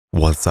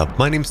What's up,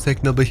 my name's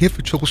TechNubber here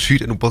for Troubleshoot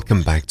and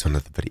welcome back to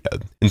another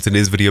video. In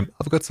today's video,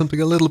 I've got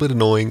something a little bit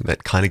annoying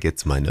that kind of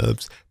gets my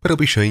nerves, but I'll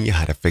be showing you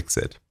how to fix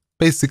it.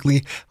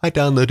 Basically, I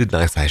downloaded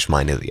NiceHash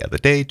Miner the other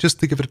day just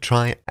to give it a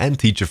try and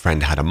teach a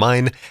friend how to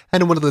mine,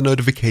 and one of the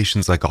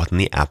notifications I got in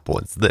the app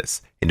was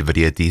this: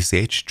 Nvidia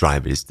DCH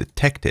Drivers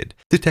detected.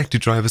 Detected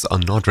drivers are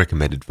not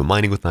recommended for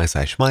mining with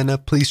NiceHash Miner,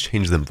 please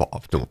change them for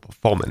optimal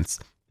performance.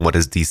 What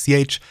is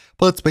DCH?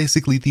 Well, it's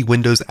basically the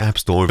Windows App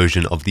Store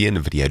version of the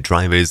Nvidia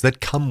drivers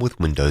that come with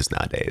Windows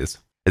nowadays.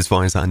 As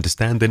far as I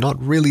understand, they're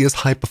not really as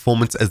high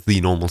performance as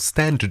the normal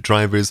standard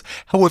drivers.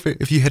 However,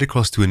 if you head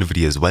across to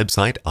Nvidia's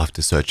website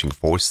after searching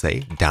for,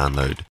 say,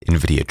 download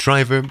Nvidia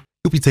driver,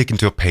 you'll be taken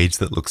to a page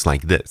that looks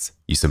like this.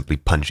 You simply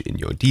punch in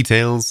your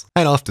details,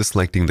 and after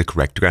selecting the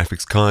correct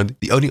graphics card,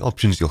 the only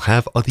options you'll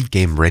have are the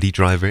Game Ready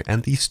driver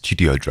and the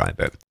Studio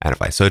driver. And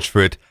if I search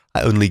for it,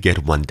 I only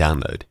get one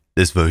download.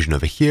 This version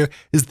over here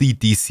is the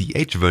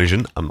DCH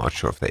version. I'm not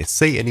sure if they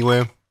say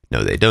anywhere.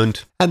 No, they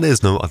don't. And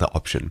there's no other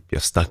option. You're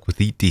stuck with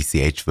the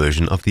DCH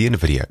version of the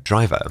Nvidia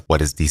driver.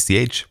 What is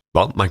DCH?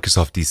 Well,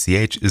 Microsoft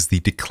DCH is the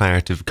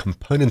declarative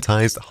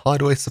componentized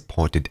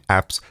hardware-supported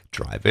apps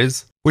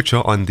drivers, which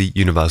are on the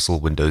Universal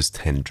Windows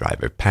 10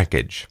 driver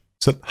package.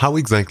 So how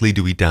exactly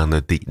do we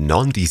download the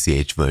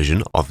non-DCH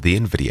version of the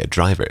Nvidia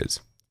drivers?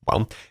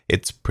 Well,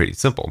 it's pretty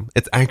simple.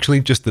 It's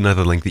actually just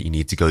another link that you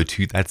need to go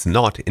to that's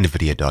not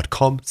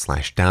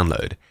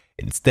nvidia.com/download.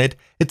 Instead,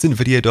 it's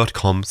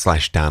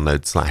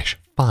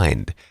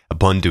nvidia.com/download/find.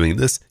 Upon doing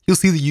this, you'll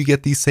see that you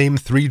get the same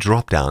 3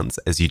 drop-downs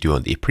as you do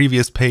on the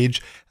previous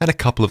page and a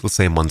couple of the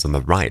same ones on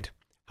the right.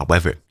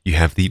 However, you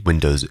have the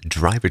Windows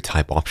driver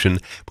type option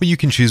where you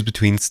can choose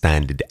between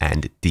standard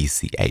and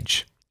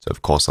DCH. So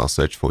of course, I'll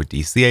search for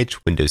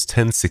DCH, Windows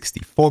 10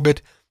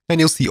 64-bit, and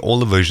you'll see all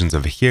the versions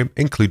over here,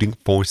 including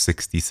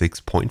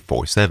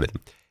 466.47.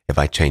 If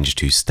I change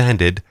to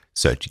standard,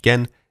 search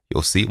again,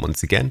 you'll see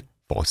once again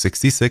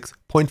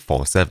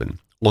 466.47.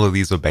 All of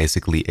these are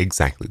basically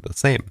exactly the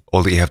same.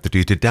 All that you have to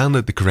do to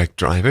download the correct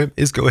driver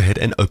is go ahead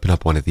and open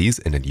up one of these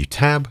in a new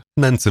tab,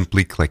 and then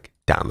simply click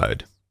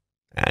download.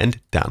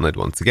 And download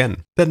once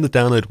again. Then the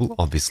download will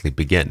obviously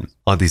begin.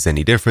 Are these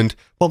any different?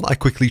 Well, I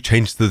quickly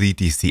changed to the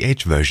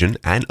DCH version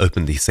and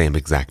opened the same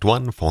exact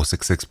one,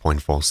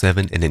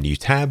 466.47, in a new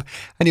tab,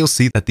 and you'll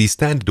see that the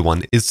standard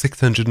one is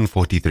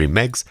 643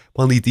 megs,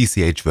 while the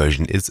DCH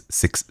version is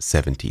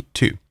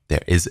 672.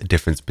 There is a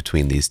difference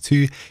between these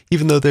two,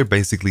 even though they're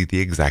basically the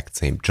exact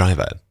same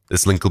driver.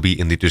 This link will be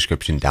in the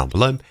description down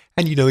below,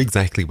 and you know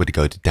exactly where to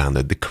go to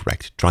download the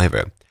correct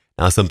driver.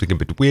 Now, something a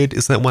bit weird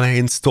is that when I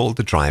installed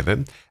the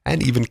driver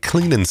and even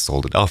clean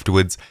installed it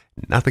afterwards,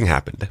 nothing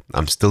happened.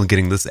 I'm still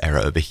getting this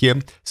error over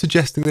here,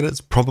 suggesting that it's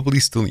probably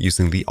still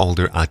using the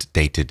older,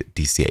 outdated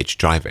DCH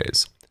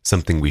drivers.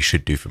 Something we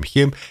should do from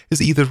here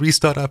is either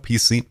restart our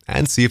PC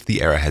and see if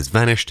the error has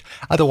vanished.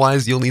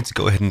 Otherwise, you'll need to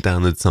go ahead and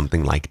download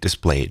something like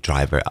Display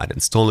Driver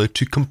Uninstaller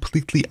to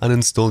completely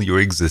uninstall your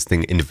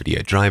existing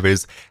Nvidia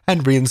drivers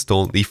and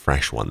reinstall the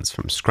fresh ones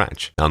from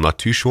scratch. Now, I'm not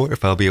too sure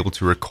if I'll be able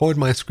to record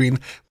my screen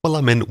while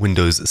I'm in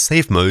Windows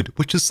Safe Mode,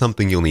 which is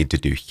something you'll need to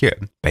do here.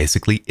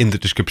 Basically, in the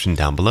description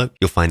down below,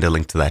 you'll find a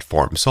link to that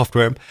forum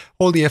software.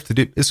 All you have to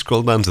do is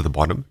scroll down to the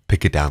bottom,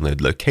 pick a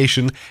download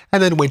location,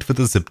 and then wait for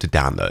the zip to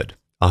download.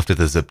 After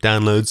the zip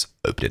downloads,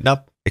 open it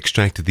up,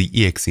 extract the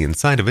exe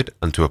inside of it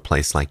onto a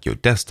place like your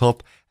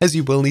desktop, as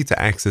you will need to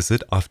access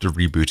it after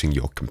rebooting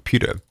your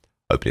computer.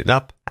 Open it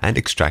up and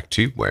extract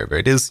to wherever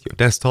it is, your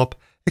desktop,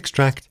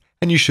 extract,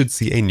 and you should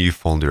see a new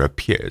folder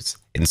appears.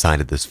 Inside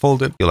of this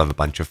folder, you'll have a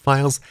bunch of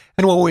files,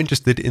 and what we're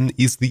interested in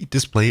is the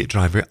Display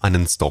Driver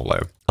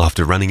Uninstaller.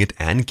 After running it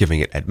and giving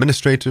it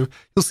administrator,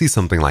 you'll see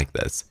something like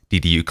this: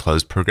 DDU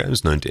closed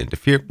programs known to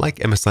interfere, like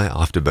MSI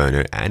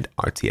Afterburner and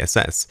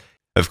RTSS.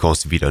 Of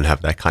course, if you don't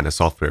have that kind of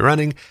software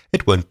running,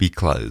 it won't be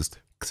closed.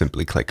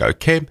 Simply click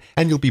OK,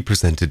 and you'll be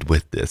presented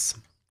with this.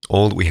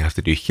 All we have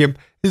to do here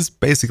is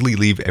basically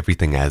leave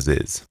everything as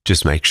is.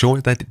 Just make sure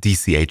that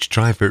DCH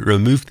driver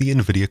remove the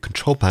Nvidia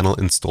control panel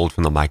installed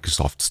from the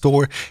Microsoft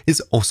Store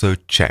is also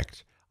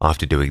checked.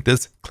 After doing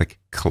this, click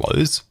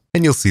Close,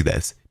 and you'll see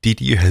this: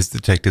 DDU has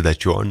detected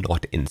that you are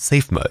not in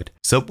safe mode.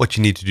 So what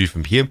you need to do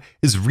from here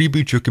is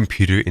reboot your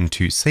computer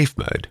into safe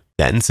mode.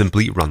 Then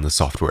simply run the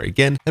software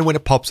again, and when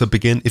it pops up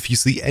again, if you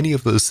see any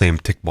of those same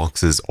tick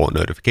boxes or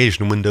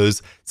notification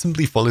windows,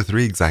 simply follow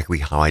through exactly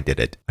how I did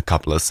it a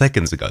couple of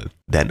seconds ago.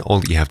 Then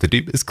all you have to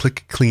do is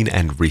click Clean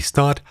and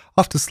Restart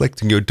after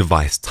selecting your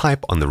device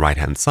type on the right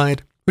hand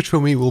side, which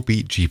for me will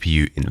be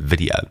GPU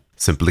Nvidia.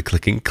 Simply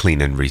clicking Clean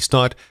and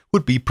Restart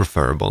would be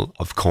preferable,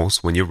 of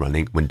course, when you're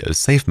running Windows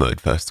Safe Mode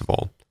first of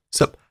all.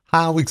 So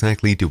how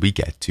exactly do we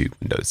get to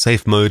Windows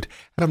Safe Mode?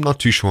 And I'm not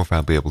too sure if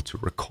I'll be able to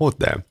record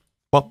there.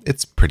 Well,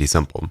 it's pretty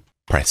simple.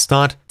 Press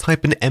Start,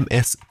 type in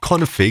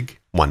msconfig,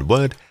 one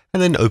word,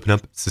 and then open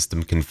up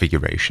System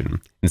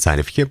Configuration. Inside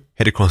of here,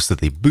 head across to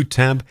the Boot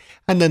tab,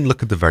 and then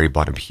look at the very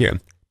bottom here.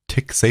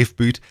 Tick Safe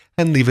Boot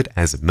and leave it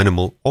as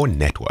Minimal or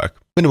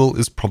Network. Minimal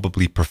is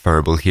probably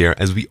preferable here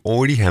as we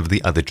already have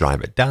the other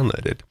driver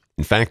downloaded.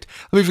 In fact,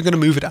 I'm even going to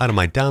move it out of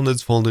my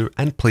downloads folder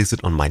and place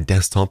it on my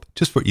desktop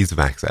just for ease of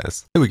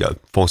access. Here we go,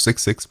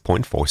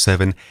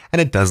 466.47,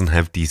 and it doesn't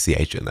have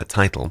DCH in the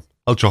title.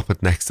 I'll drop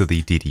it next to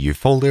the DDU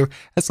folder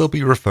as I'll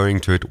be referring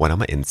to it when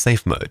I'm in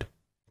safe mode.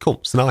 Cool,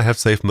 so now I have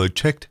safe mode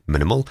checked,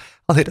 minimal.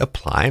 I'll hit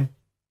apply.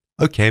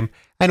 Okay,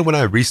 and when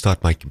I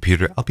restart my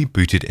computer, I'll be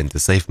booted into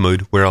safe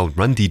mode where I'll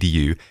run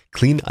DDU,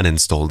 clean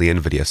uninstall the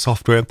Nvidia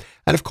software,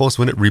 and of course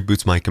when it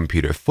reboots my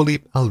computer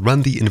fully, I'll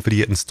run the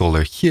Nvidia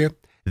installer here.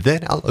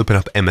 Then I'll open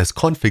up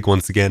msconfig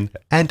once again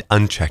and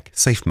uncheck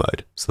safe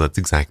mode. So that's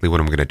exactly what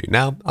I'm going to do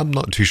now. I'm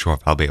not too sure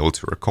if I'll be able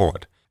to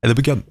record. And there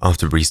we go,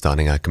 after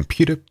restarting our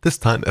computer, this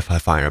time if I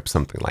fire up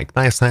something like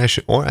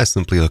DCH or I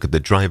simply look at the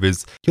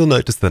drivers, you'll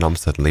notice that I'm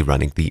suddenly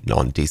running the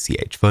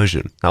non-DCH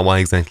version. Now why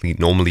exactly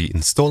normally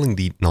installing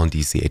the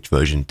non-DCH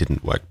version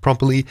didn't work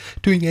properly,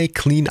 doing a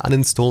clean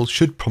uninstall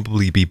should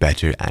probably be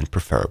better and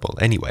preferable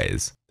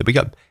anyways. There we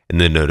go. In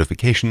the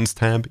notifications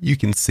tab, you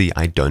can see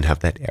I don't have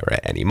that error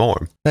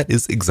anymore. That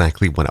is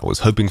exactly what I was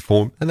hoping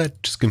for, and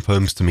that just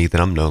confirms to me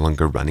that I'm no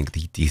longer running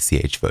the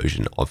DCH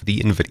version of the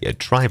Nvidia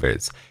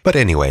drivers. But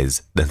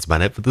anyways, that's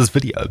about it for this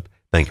video.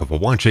 Thank you for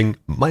watching,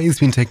 my name's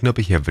been taken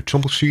over here for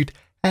Troubleshoot,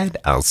 and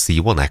I'll see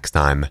you all next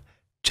time.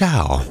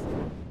 Ciao!